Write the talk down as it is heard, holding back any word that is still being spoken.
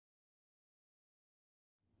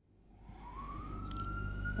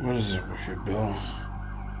What is it with you, Bill?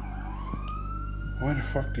 Why the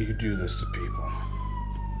fuck do you do this to people?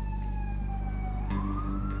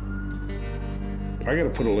 I gotta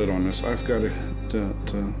put a lid on this. I've got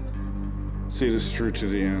to see this through to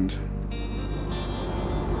the end.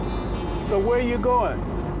 So where are you going?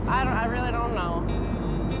 I really don't know.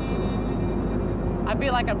 I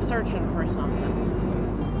feel like I'm searching for something.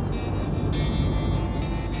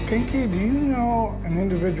 Pinky, do you know an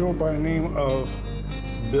individual by the name of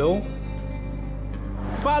Bill?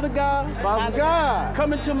 Father God,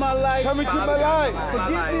 come into my life. Come into my life.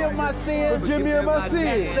 Forgive me of my sins. Forgive me of my And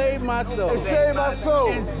sins. save my soul. And save my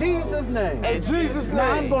soul. In Jesus' name. In Jesus' name.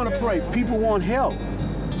 Now I'm going to pray. People want help.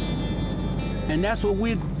 And that's what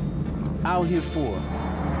we're out here for.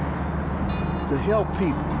 To help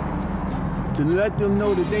people. To let them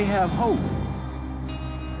know that they have hope.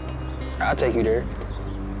 I'll take you there.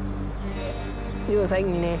 You gonna take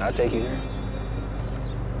me there? I'll take you there.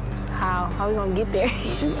 How? How we gonna get there?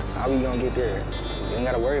 How we gonna get there? You ain't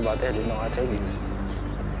gotta worry about that. Just know I'll take you there.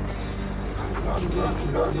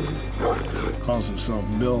 Calls himself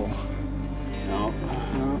Bill. No.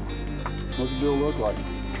 What's Bill look like?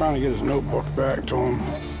 Trying to get his notebook back to him.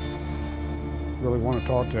 Really want to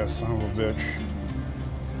talk to that son of a bitch.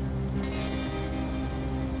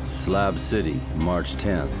 Slab City, March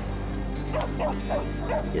 10th.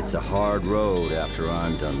 It's a hard road after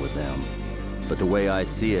I'm done with them. But the way I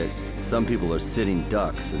see it, some people are sitting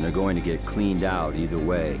ducks and they're going to get cleaned out either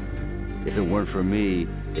way. If it weren't for me,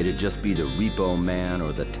 it'd just be the repo man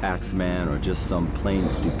or the tax man or just some plain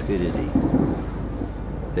stupidity.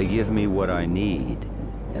 They give me what I need,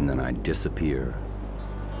 and then I disappear.